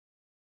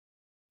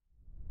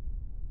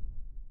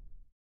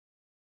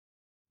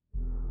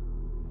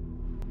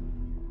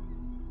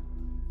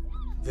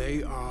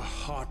They are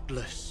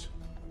heartless.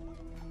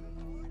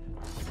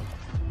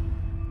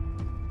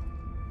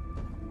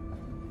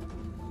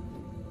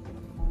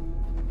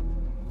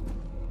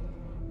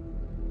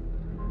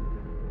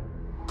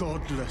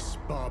 Godless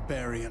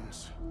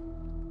barbarians.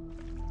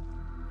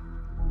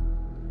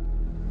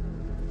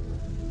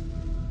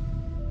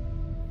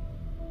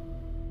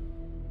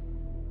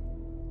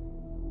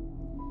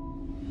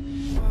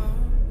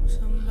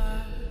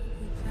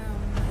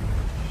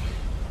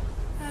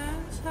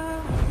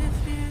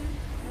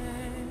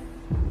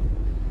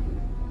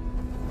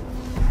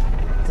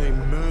 They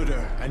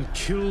murder and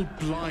kill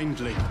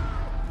blindly.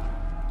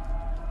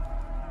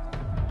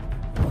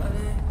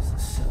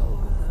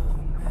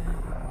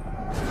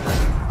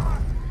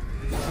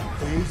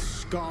 They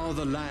scour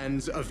the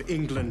lands of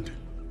England.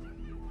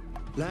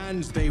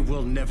 Lands they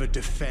will never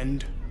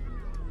defend,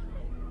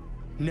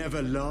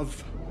 never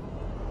love.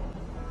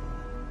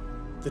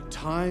 The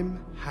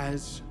time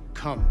has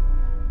come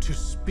to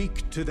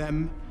speak to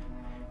them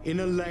in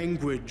a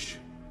language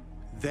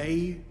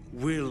they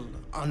will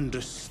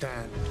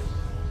understand.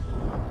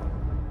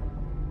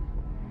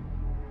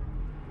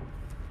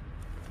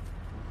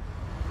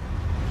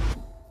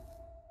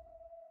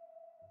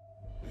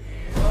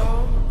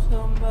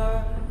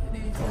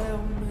 Somebody tell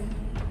me.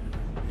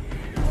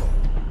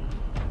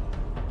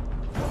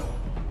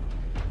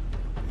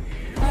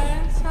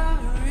 Answer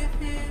if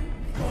you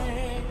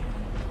can.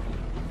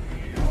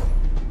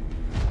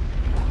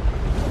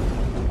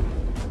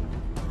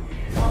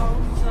 Oh,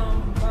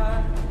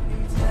 somebody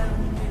tell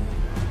me.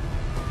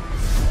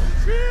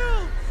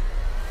 Shield!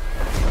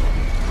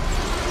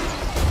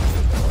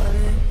 What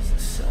is the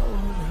soul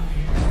of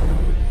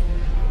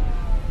man?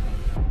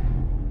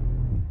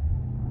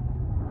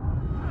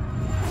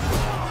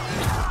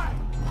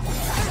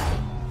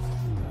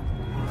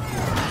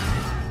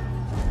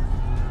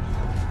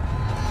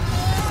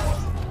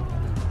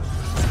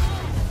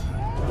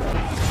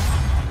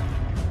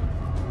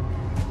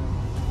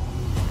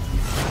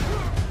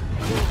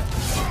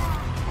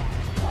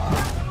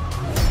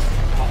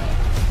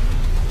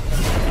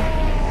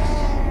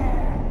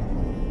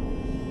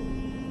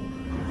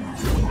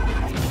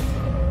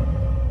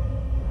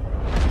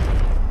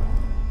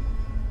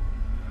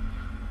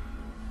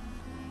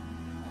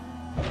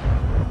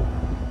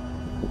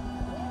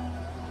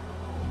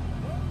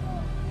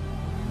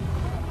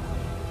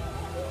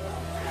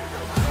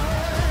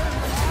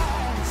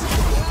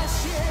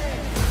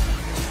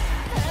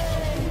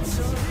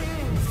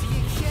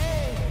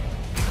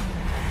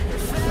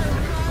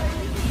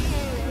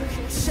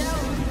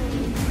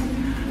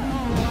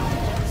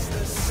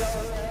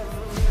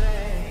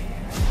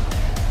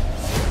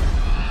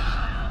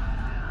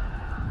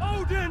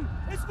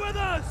 It's with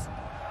us!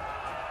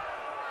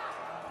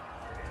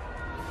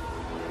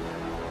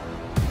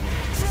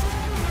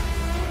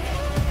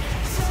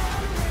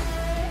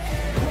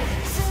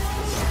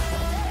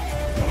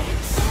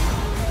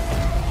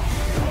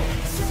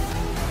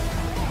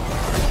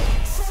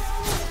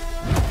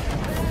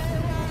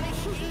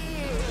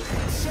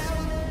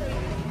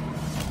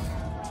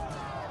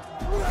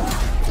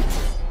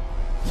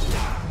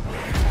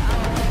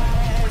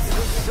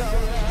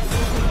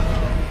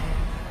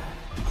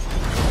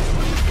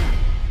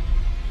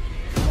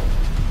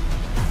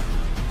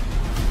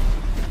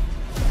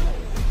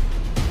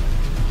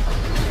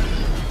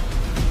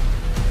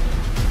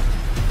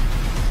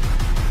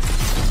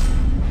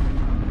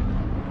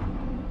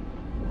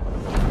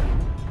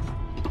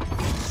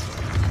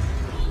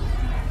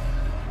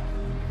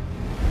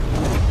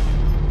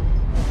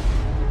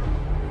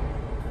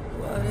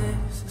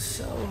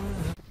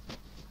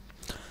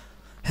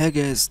 Hey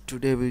guys,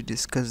 today we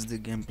discuss the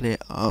gameplay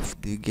of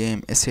the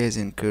game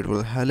Assassin's Creed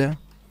Valhalla.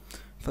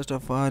 First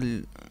of all,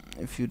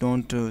 if you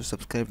don't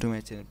subscribe to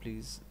my channel,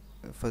 please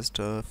first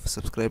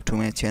subscribe to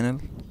my channel.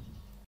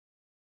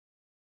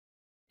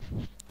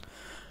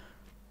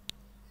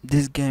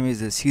 This game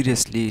is a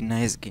seriously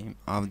nice game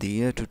of the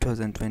year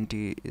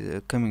 2020,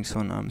 coming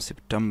soon on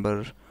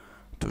September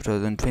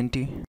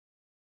 2020.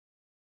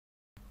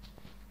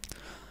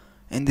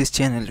 In this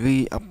channel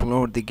we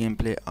upload the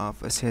gameplay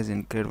of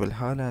Assassin's Creed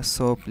Valhalla,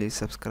 so please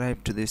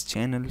subscribe to this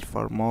channel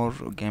for more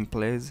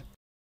gameplays.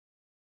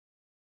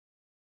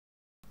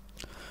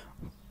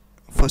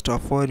 First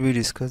of all, we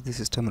discuss the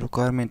system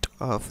requirement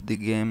of the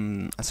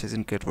game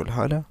Assassin's Creed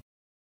Valhalla.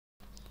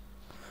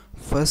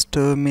 First,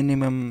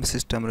 minimum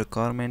system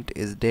requirement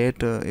is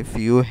that if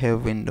you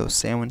have Windows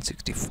 7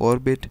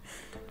 64-bit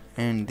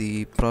and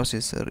the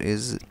processor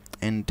is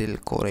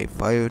Intel Core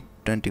i5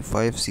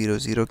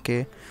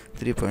 2500K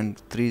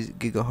 3.3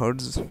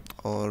 GHz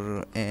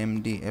or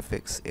AMD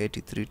FX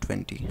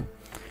 8320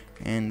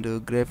 and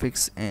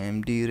graphics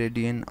AMD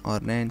Radeon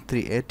R9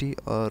 380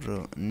 or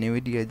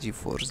NVIDIA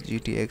GeForce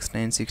GTX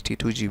 960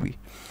 2GB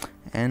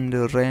and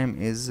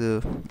RAM is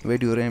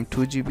video RAM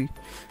 2GB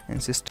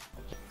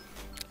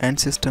and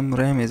system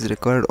RAM is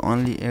required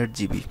only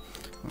 8GB.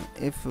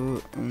 If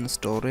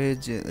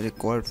storage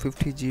required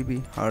 50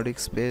 GB hard disk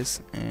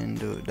space and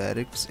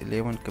DirectX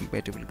 11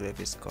 compatible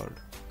graphics card.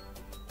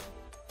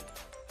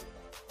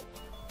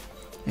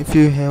 If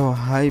you have a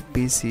high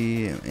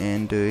PC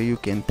and you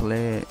can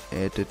play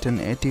at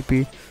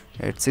 1080p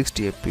at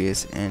 60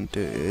 fps, and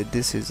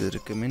this is a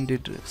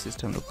recommended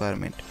system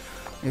requirement.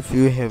 If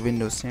you have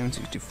Windows 7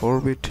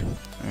 64-bit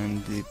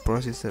and the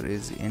processor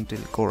is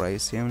Intel Core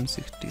i7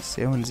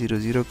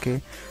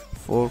 6700K,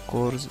 4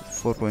 cores,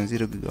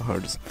 4.0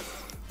 GHz,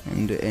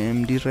 and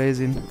AMD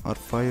Ryzen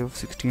R5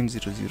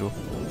 1600.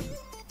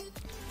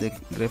 The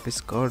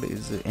graphics card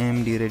is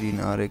AMD Radeon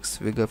RX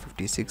Vega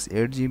 56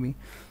 8GB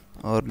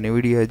or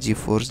NVIDIA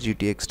GeForce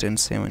GTX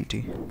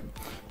 1070.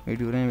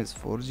 Video RAM is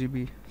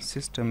 4GB.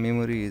 System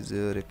memory is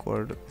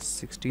required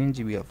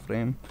 16GB of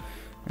RAM,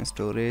 and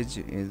storage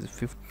is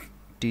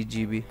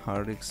 50GB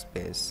hard disk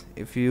space.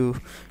 If you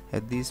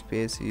have this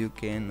space, you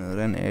can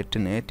run at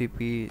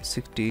 1080p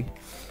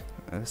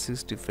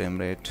 60 frame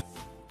rate.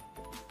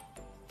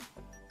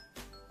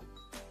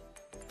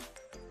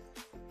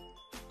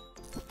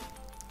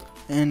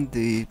 And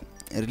the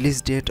release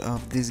date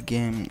of this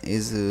game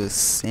is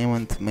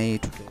 7th May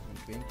 2020.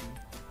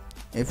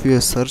 If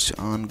you search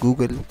on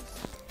Google,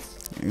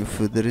 if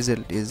the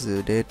result is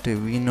that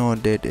we know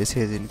that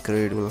Assassin's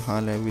Creed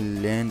Valhalla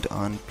will land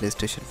on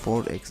PlayStation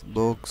 4,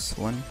 Xbox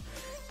One,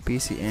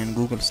 PC and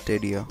Google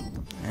Stadia,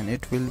 and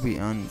it will be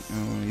on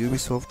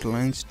Ubisoft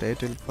launch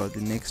title for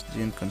the next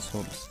gen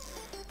consoles,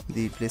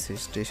 the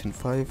PlayStation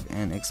 5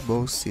 and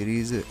Xbox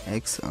Series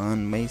X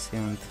on May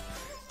 7th.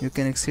 You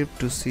can expect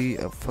to see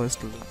a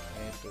first look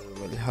at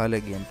Valhalla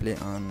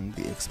gameplay on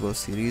the Xbox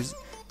Series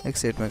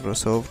X at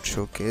Microsoft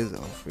showcase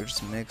of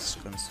its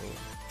next console.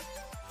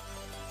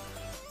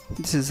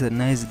 This is a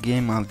nice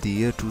game of the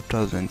year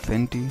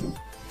 2020.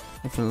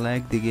 If you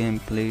like the game,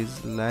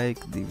 please like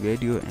the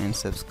video and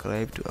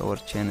subscribe to our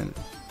channel.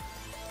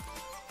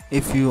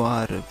 If you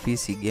are a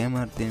PC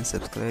gamer, then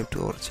subscribe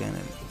to our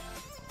channel.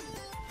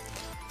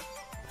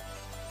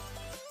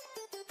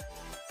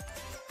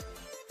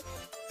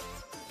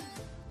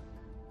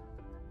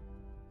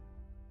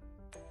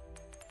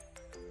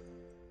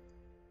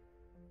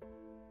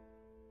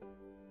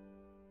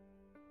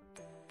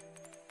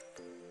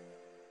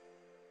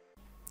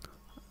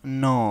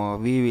 No,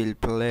 we will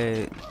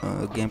play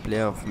gameplay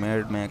of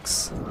Mad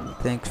Max.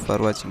 Thanks for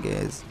watching,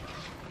 guys.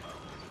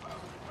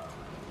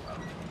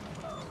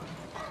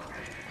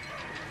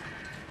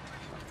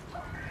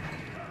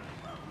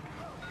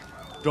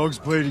 Dog's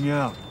bleeding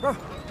out.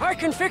 I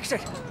can fix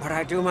it, but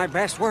I do my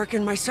best work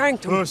in my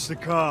sanctum. Push the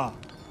car.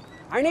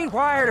 I need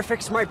wire to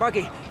fix my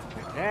buggy,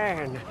 but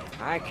then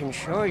I can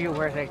show you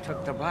where they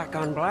took the black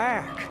on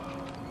black.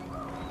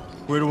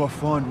 Where do I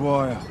find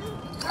wire?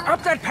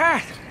 Up that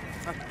path!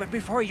 But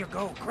before you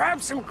go,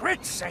 grab some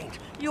grit, Saint.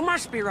 You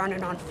must be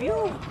running on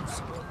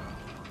fumes.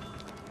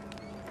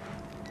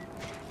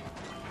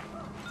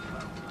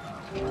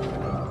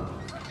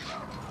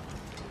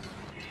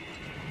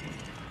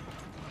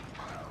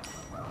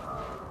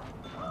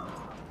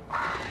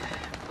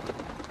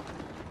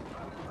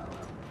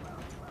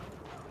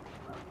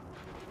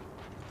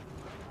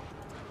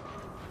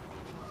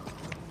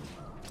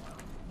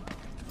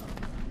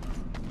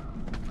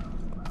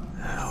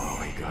 Oh,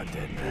 we got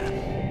dead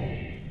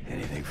man.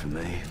 Anything for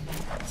me?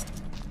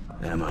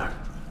 Ammo.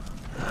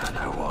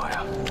 No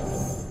wire.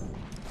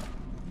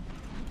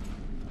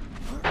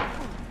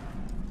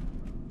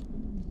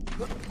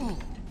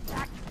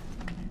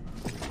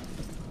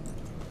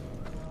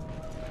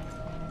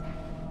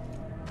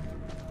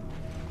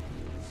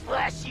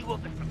 Slash you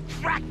open from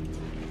track.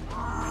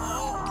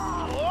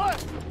 Oh,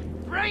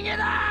 bring it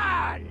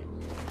on!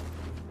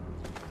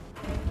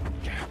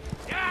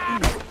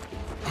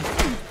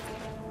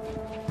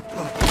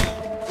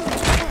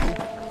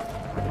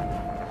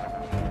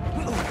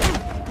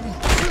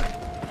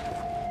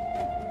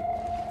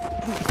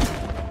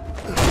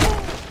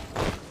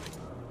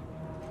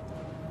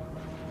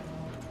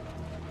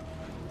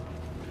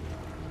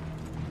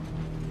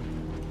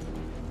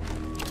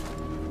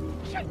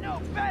 Should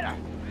know better!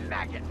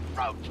 Maggot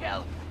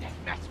roadkill!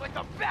 Mess with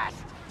the best!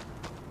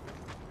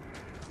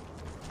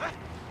 Huh?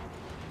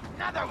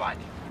 Another one!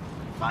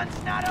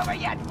 Fun's not over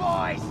yet,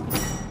 boys!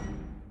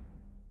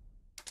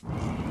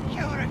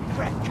 You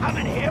regret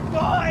coming here,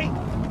 boy!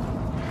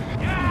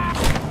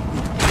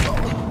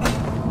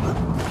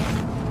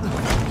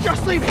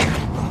 Just leave it!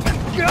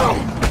 Go!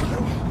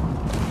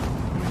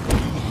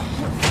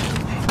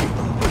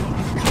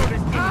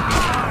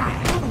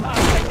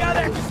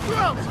 Another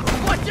scrubs!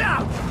 Watch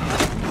out!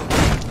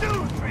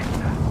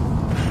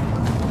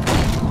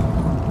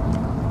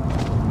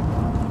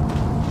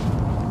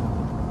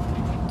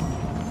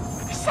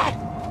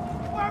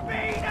 We're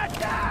being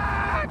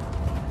attacked!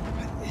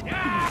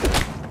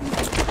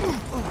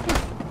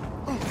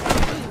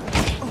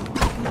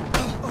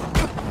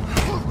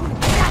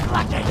 Not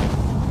lucky!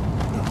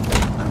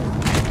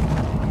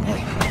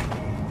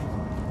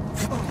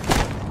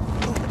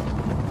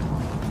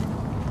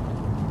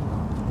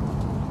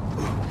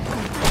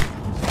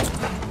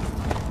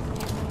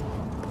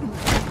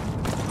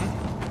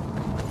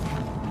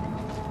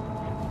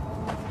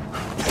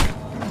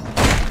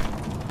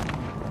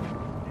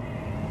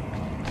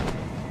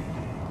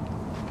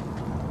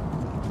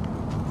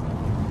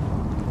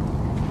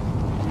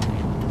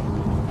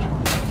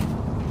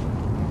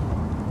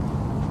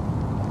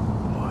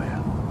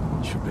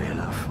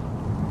 enough.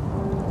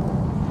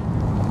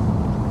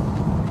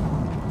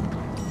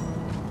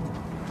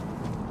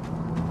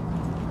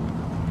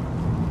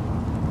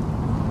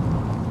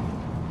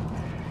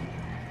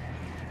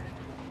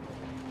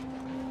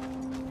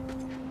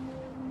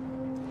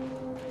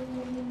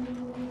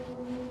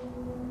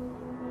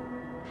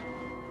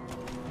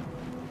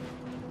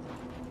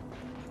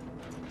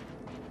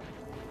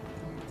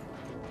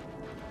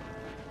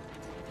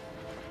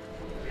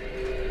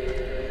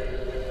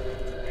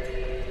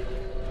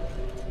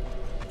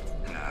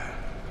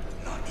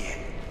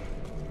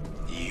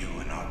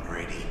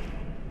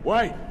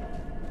 Wait!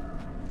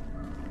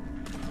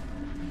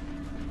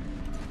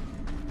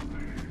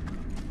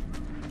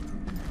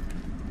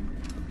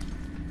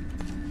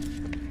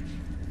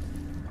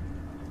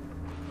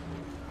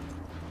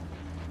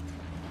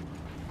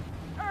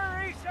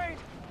 Hurry, Saint!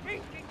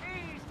 Dinky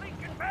D's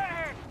leaking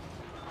bad!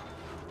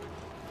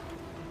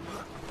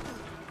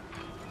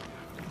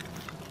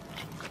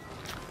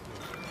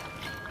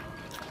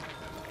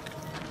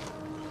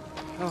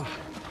 Oh.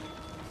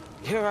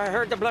 Here I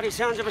heard the bloody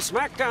sounds of a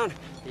smackdown.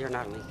 You're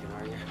not leaking,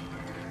 are you?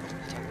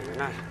 Tell me you're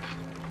not.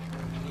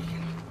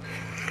 Leaking.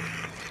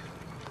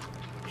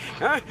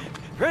 Huh?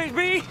 Praise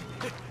be!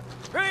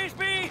 Praise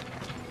be!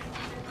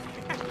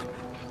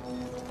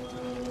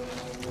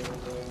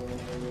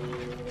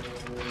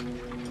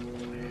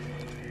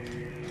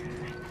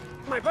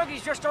 My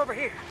buggy's just over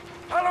here.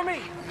 Follow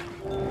me.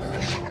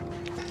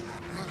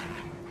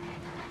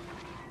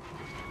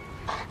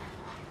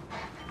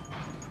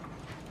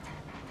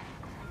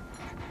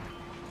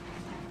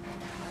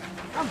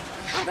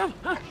 Come,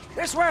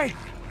 this way.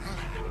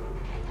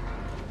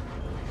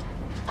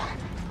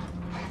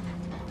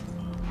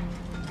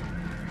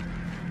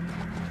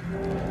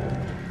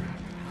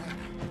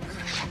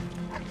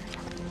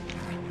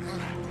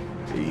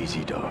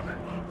 Easy, dog.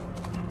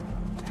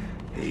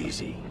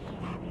 Easy.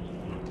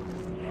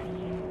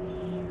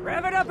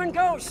 Rev it up and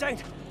go,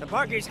 Saint. The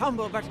buggy's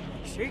humble, but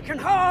she can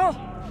haul.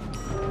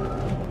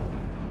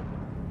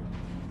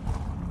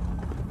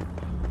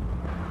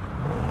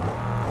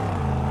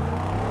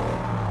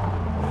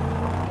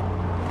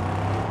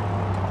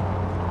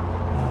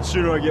 The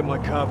sooner I get my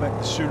car back,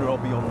 the sooner I'll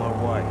be on my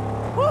way.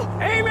 Woo,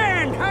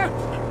 amen! Huh?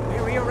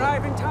 May we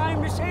arrive in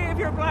time to save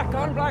your black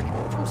on black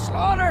from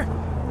slaughter.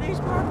 These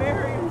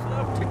barbarians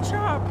love to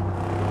chop.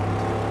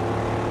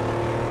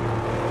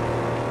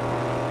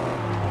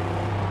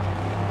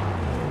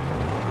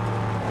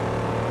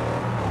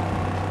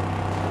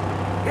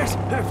 Yes,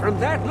 from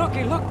that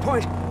looky-look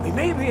point, we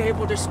may be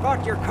able to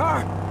spot your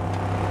car.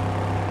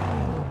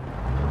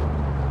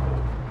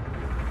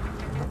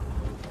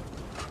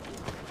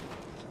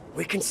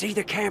 We can see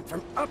the camp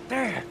from up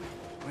there,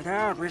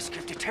 without risk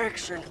of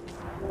detection.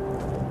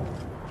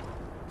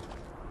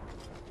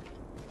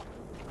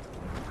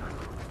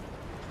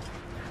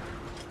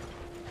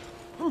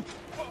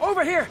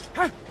 Over here!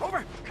 Huh?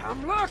 Over!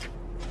 Come look!